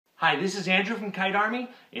Hi, this is Andrew from Kite Army.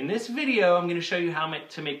 In this video, I'm going to show you how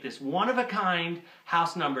to make this one-of-a-kind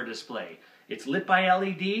house number display. It's lit by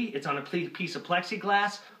LED, it's on a piece of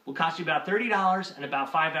plexiglass, will cost you about $30 and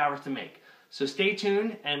about 5 hours to make. So stay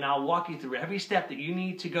tuned and I'll walk you through every step that you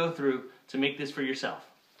need to go through to make this for yourself.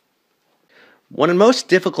 One of the most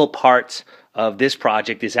difficult parts of this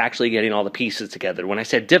project is actually getting all the pieces together. When I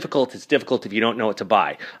said difficult, it's difficult if you don't know what to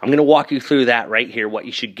buy. I'm going to walk you through that right here, what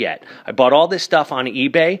you should get. I bought all this stuff on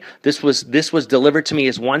eBay. This was delivered to me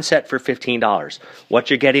as one set for $15. What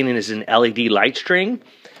you're getting is an LED light string,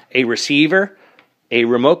 a receiver, a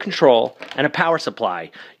remote control, and a power supply.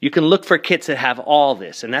 You can look for kits that have all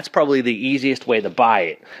this, and that's probably the easiest way to buy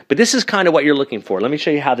it. But this is kind of what you're looking for. Let me show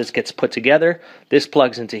you how this gets put together. This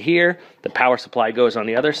plugs into here, the power supply goes on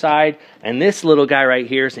the other side, and this little guy right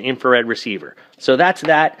here is an infrared receiver. So that's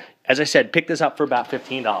that. As I said, pick this up for about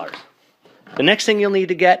 $15. The next thing you'll need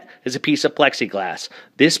to get is a piece of plexiglass.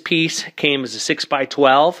 This piece came as a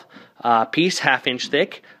 6x12 piece, ½ inch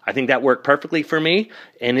thick. I think that worked perfectly for me,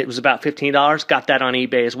 and it was about $15. Got that on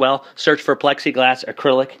eBay as well. Search for plexiglass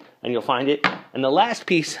acrylic, and you'll find it. And the last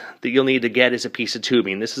piece that you'll need to get is a piece of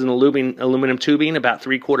tubing. This is an aluminum tubing, about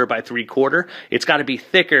 3/4 by 3/4. It's got to be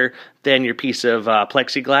thicker than your piece of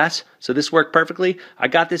plexiglass, so this worked perfectly. I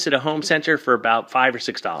got this at a home center for about $5 or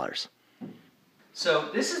 $6. So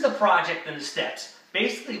this is the project and the steps.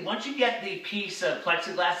 Basically, once you get the piece of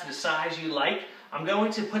plexiglass to the size you like, I'm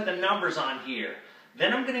going to put the numbers on here.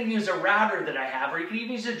 Then I'm going to use a router that I have, or you can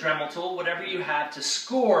even use a Dremel tool, whatever you have, to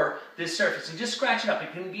score this surface. And just scratch it up.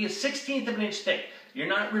 It can be a 1/16 of an inch thick. You're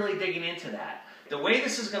not really digging into that. The way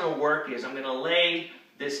this is going to work is I'm going to lay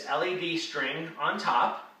this LED string on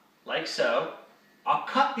top, like so. I'll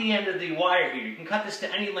cut the end of the wire here. You can cut this to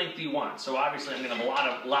any length you want. So obviously I'm going to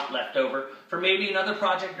have a lot left over for maybe another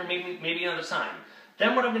project or maybe another time.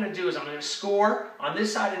 Then what I'm going to do is I'm going to score on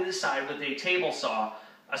this side and this side with a table saw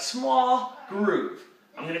a small groove.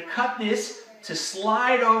 I'm going to cut this to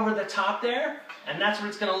slide over the top there, and that's what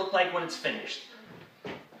it's going to look like when it's finished.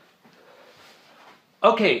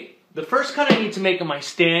 Okay, the first cut I need to make on my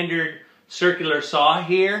standard circular saw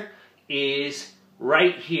here is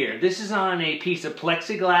right here. This is on a piece of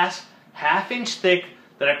plexiglass, ½ inch thick,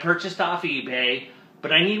 that I purchased off eBay,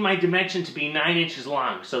 but I need my dimension to be 9 inches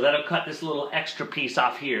long, so that'll cut this little extra piece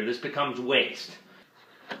off here. This becomes waste.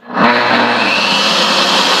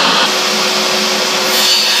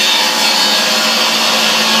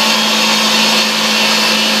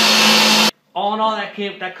 All in all,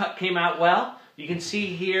 that cut came out well. You can see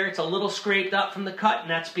here it's a little scraped up from the cut, and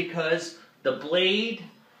that's because the blade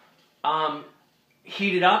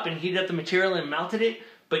heated up the material and melted it.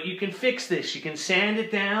 But you can fix this. You can sand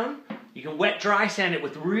it down. You can wet dry sand it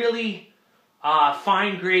with really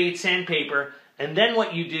fine grade sandpaper, and then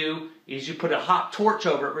what you do is you put a hot torch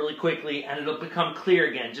over it really quickly and it'll become clear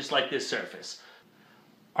again, just like this surface.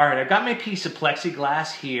 Alright, I've got my piece of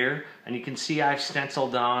plexiglass here, and you can see I've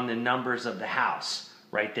stenciled on the numbers of the house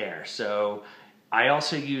right there. So I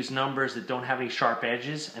also use numbers that don't have any sharp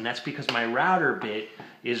edges, and that's because my router bit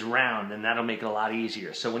is round, and that'll make it a lot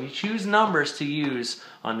easier. So when you choose numbers to use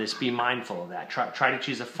on this, be mindful of that. Try to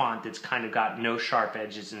choose a font that's kind of got no sharp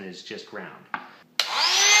edges and is just round.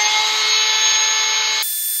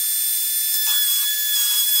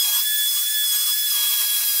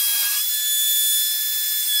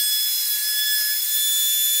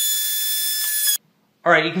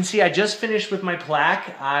 Alright, you can see I just finished with my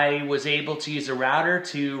plaque. I was able to use a router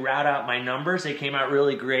to route out my numbers. They came out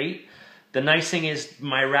really great. The nice thing is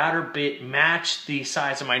my router bit matched the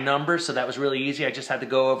size of my numbers, so that was really easy. I just had to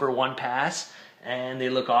go over one pass, and they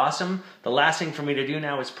look awesome. The last thing for me to do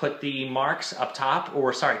now is put the marks up top,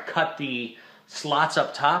 cut the slots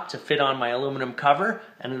up top to fit on my aluminum cover,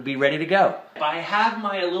 and it'll be ready to go. I have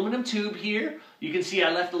my aluminum tube here. You can see I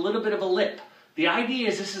left a little bit of a lip. The idea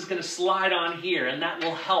is this is going to slide on here, and that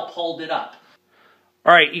will help hold it up.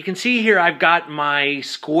 Alright, you can see here I've got my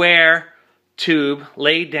square tube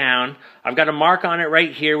laid down. I've got a mark on it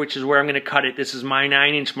right here, which is where I'm going to cut it. This is my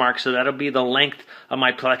 9-inch mark, so that'll be the length of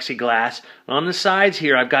my plexiglass. On the sides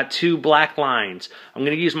here, I've got 2 black lines. I'm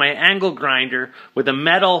going to use my angle grinder with a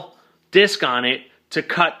metal disc on it to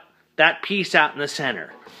cut that piece out in the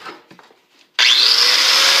center.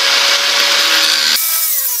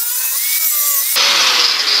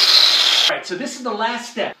 Alright, so this is the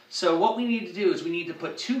last step. So what we need to do is we need to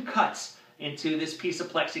put 2 cuts into this piece of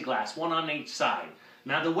plexiglass, one on each side.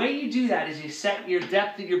 Now the way you do that is you set your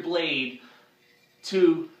depth of your blade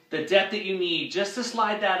to the depth that you need just to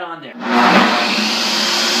slide that on there.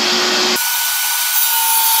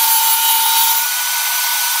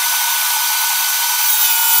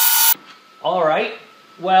 Alright,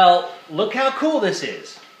 Well, look how cool this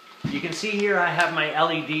is. You can see here I have my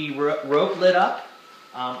LED rope lit up.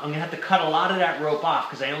 I'm going to have to cut a lot of that rope off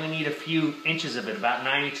because I only need a few inches of it, about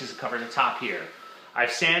 9 inches to cover the top here.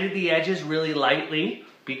 I've sanded the edges really lightly.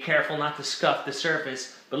 Be careful not to scuff the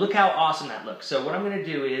surface, but look how awesome that looks. So what I'm going to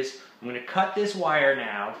do is I'm going to cut this wire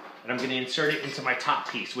now, and I'm going to insert it into my top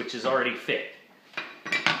piece, which is already fit.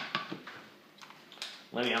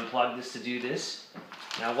 Let me unplug this to do this.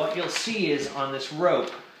 Now what you'll see is on this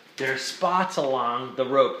rope, there are spots along the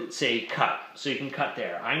rope that say cut, so you can cut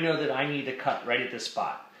there. I know that I need to cut right at this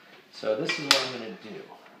spot. So this is what I'm going to do.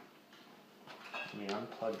 Let me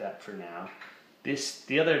unplug that for now.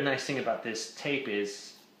 The other nice thing about this tape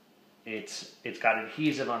is it's got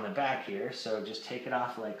adhesive on the back here, so just take it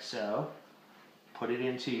off like so. Put it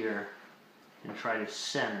into and try to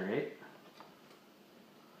center it.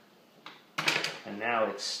 And now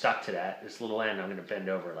it's stuck to that. This little end I'm going to bend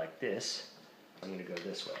over like this. I'm going to go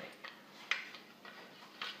this way.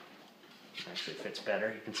 Actually fits better.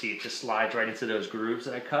 You can see it just slides right into those grooves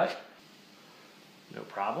that I cut. No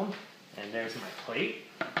problem. And there's my plate.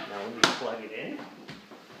 Now let me plug it in.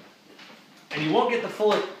 And you won't get the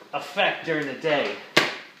full effect during the day,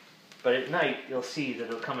 but at night you'll see that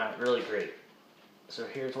it'll come out really great. So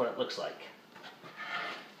here's what it looks like.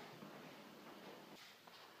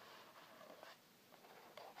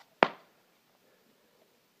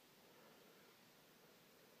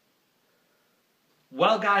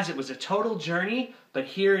 Well guys, it was a total journey, but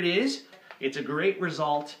here it is. It's a great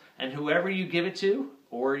result, and whoever you give it to,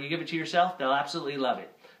 or you give it to yourself, they'll absolutely love it.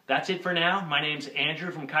 That's it for now. My name's Andrew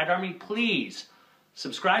from Kite Army. Please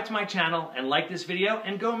subscribe to my channel and like this video,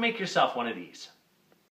 and go make yourself one of these.